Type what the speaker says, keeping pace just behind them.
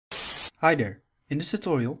Hi there! In this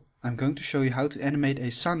tutorial I'm going to show you how to animate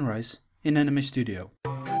a sunrise in Anime Studio.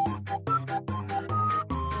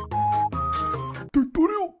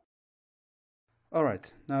 Tutorial!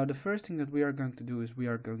 Alright, now the first thing that we are going to do is we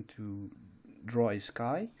are going to draw a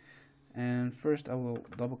sky, and first I will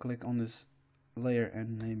double click on this layer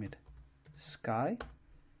and name it sky.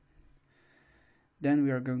 Then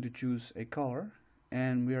we are going to choose a color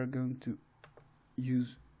and we are going to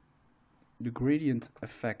use the gradient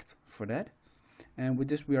effect for that, and with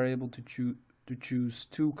this we are able to choose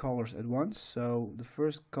two colors at once. So the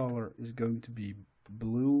first color is going to be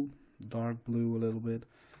blue, dark blue a little bit,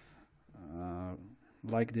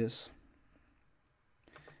 like this,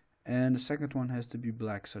 and the second one has to be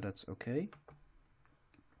black, so that's okay.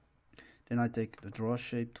 Then I take the draw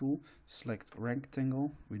shape tool, select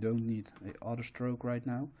rectangle, we don't need a auto stroke right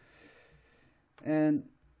now, and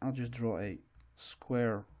I'll just draw a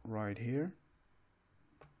square right here,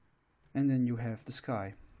 and then you have the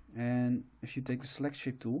sky. And if you take the select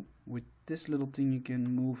shape tool, with this little thing you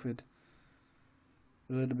can move it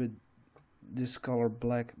a little bit, this color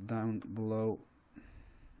black down below.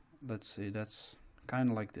 Let's see, that's kind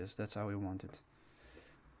of like this, that's how we want it.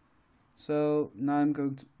 So now I'm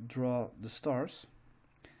going to draw the stars,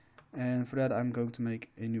 and for that I'm going to make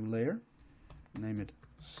a new layer, name it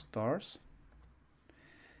stars,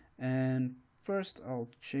 and first I'll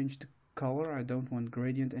change the color. I don't want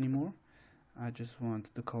gradient anymore, I just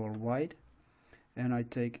want the color white, and I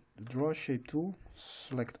take the draw shape tool,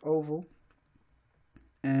 select oval,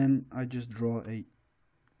 and I just draw a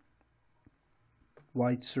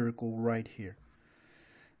white circle right here.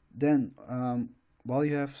 Then while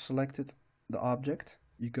you have selected the object,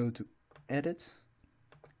 you go to edit,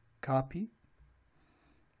 copy,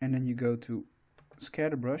 and then you go to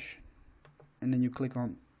scatter brush, and then you click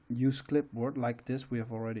on use clipboard like this. We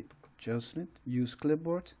have already chosen it, use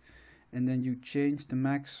clipboard, and then you change the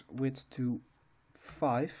max width to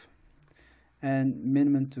 5 and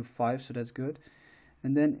minimum to 5, so that's good.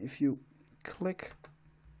 And then if you click,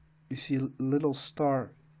 you see a little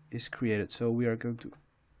star is created, so we are going to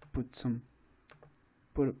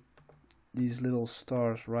put these little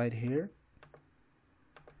stars right here.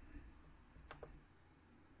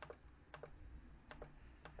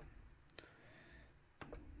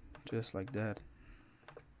 Just like that.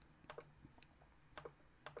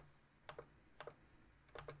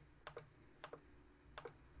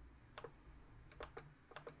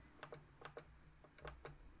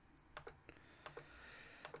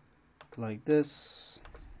 Like this.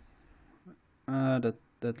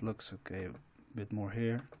 That looks okay. A bit more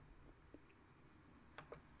here.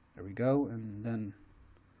 There we go. And then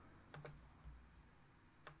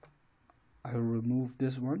I will remove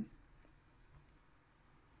this one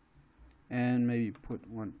and maybe put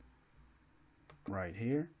one right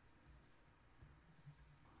here.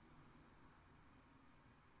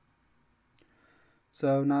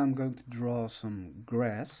 So now I'm going to draw some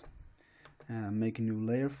grass and make a new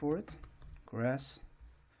layer for it. Grass.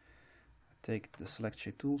 Take the select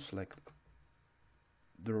shape tool, select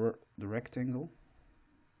the rectangle,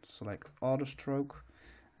 select auto stroke,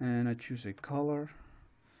 and I choose a color,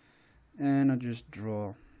 and I just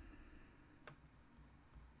draw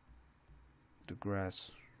the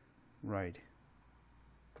grass right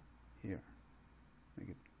here. Make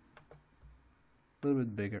it a little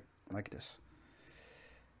bit bigger like this.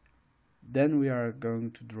 Then we are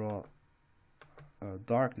going to draw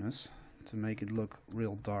darkness to make it look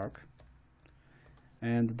real dark,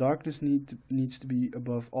 and the darkness needs to be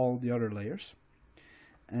above all the other layers.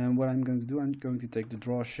 And what I'm going to do, I'm going to take the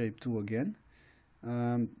draw shape tool again,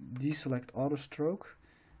 deselect auto stroke,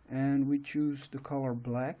 and we choose the color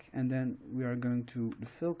black, and then we are going to the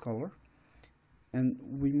fill color, and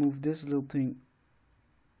we move this little thing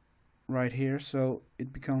right here so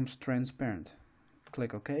it becomes transparent.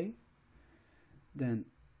 Click OK. Then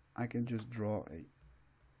I can just draw a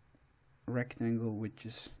rectangle which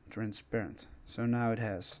is transparent, so now it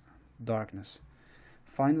has darkness.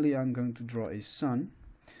 Finally I'm going to draw a sun,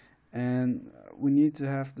 and we need to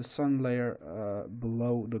have the sun layer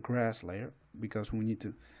below the grass layer because we need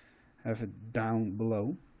to have it down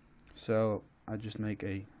below, so I just make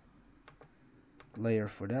a layer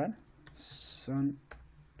for that, sun,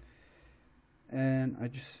 and I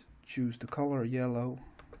just choose the color yellow,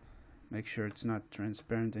 make sure it's not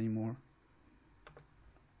transparent anymore.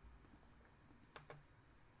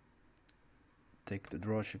 Take the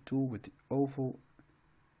draw shape tool with the oval,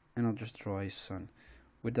 and I'll just draw a sun.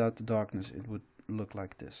 Without the darkness it would look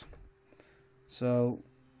like this. So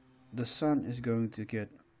the sun is going to get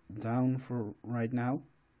down for right now,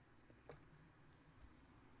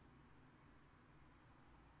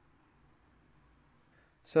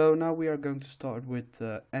 So now we are going to start with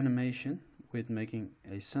animation, with making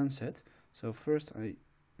a sunset. So first I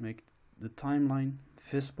make the timeline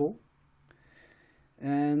visible,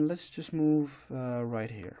 and let's just move right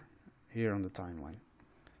here on the timeline.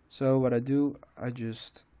 So what I do, I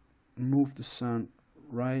just move the sun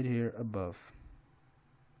right here above.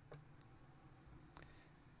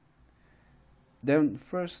 Then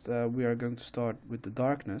first we are going to start with the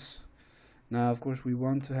darkness. Now of course we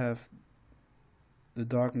want to have the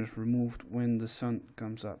darkness removed when the sun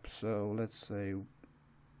comes up. So let's say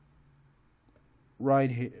right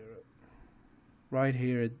here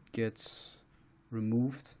it gets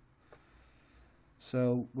removed.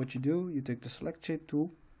 So what you do, you take the select shape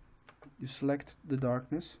tool, you select the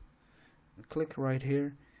darkness, click right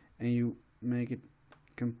here, and you make it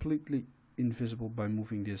completely invisible by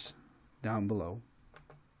moving this down below.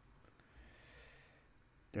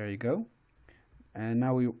 There you go. And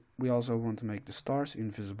now we also want to make the stars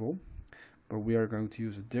invisible, but we are going to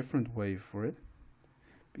use a different way for it,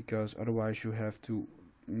 because otherwise you have to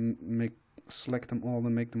select them all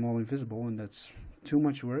and make them all invisible, and that's too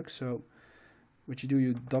much work. So what you do,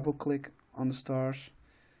 you double click on the stars,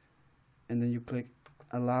 and then you click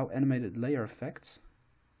allow animated layer effects,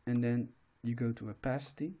 and then you go to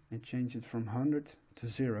opacity and change it from 100 to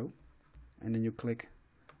 0, and then you click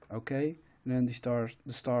OK, and then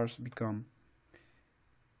the stars become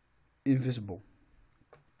invisible.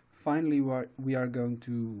 Finally, we are going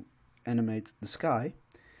to animate the sky,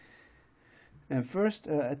 and first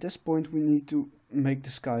at this point we need to make the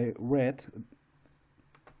sky red.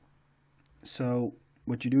 So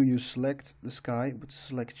what you do, you select the sky with the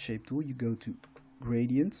select shape tool, you go to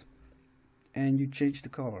gradient, and you change the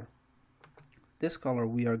color. This color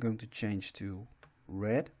we are going to change to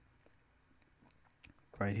red.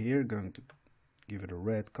 Right here, going to give it a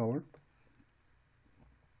red color.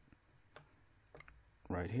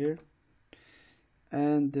 Right here,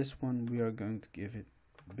 and this one we are going to give it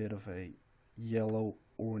a bit of a yellow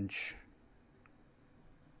orange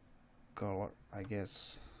color, I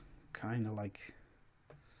guess, kind of like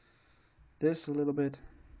this a little bit,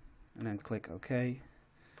 and then click OK,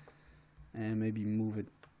 and maybe move it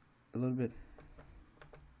a little bit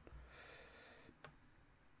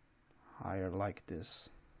higher like this.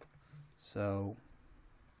 So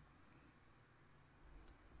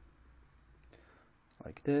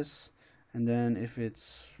like this, and then if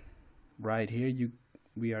it's right here,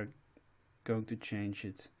 we are going to change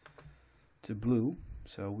it to blue.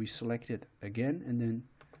 So we select it again, and then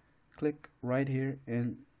click right here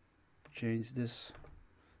and change this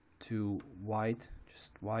to white,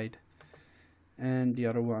 just white, and the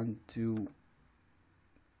other one to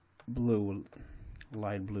blue,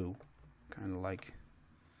 light blue, kind of like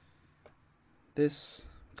this.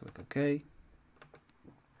 Click OK.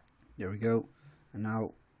 There we go. And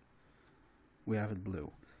now we have it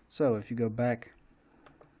blue. So if you go back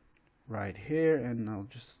right here, and I'll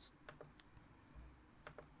just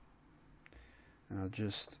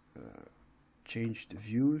change the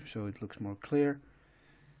view so it looks more clear,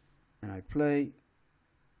 and I play,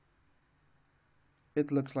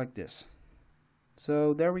 it looks like this.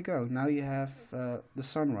 So there we go. Now you have the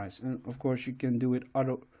sunrise, and of course you can do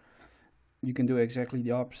exactly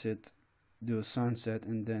the opposite, do a sunset,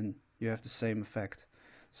 and then you have the same effect.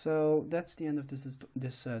 So that's the end of this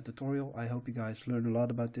tutorial. I hope you guys learned a lot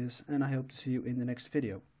about this, and I hope to see you in the next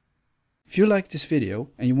video. If you like this video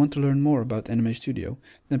and you want to learn more about Anime Studio,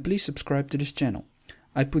 then please subscribe to this channel.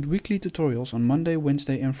 I put weekly tutorials on Monday,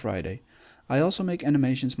 Wednesday and Friday. I also make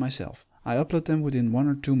animations myself. I upload them within 1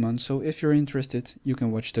 or 2 months, so if you're interested, you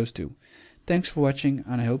can watch those too. Thanks for watching,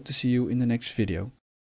 and I hope to see you in the next video.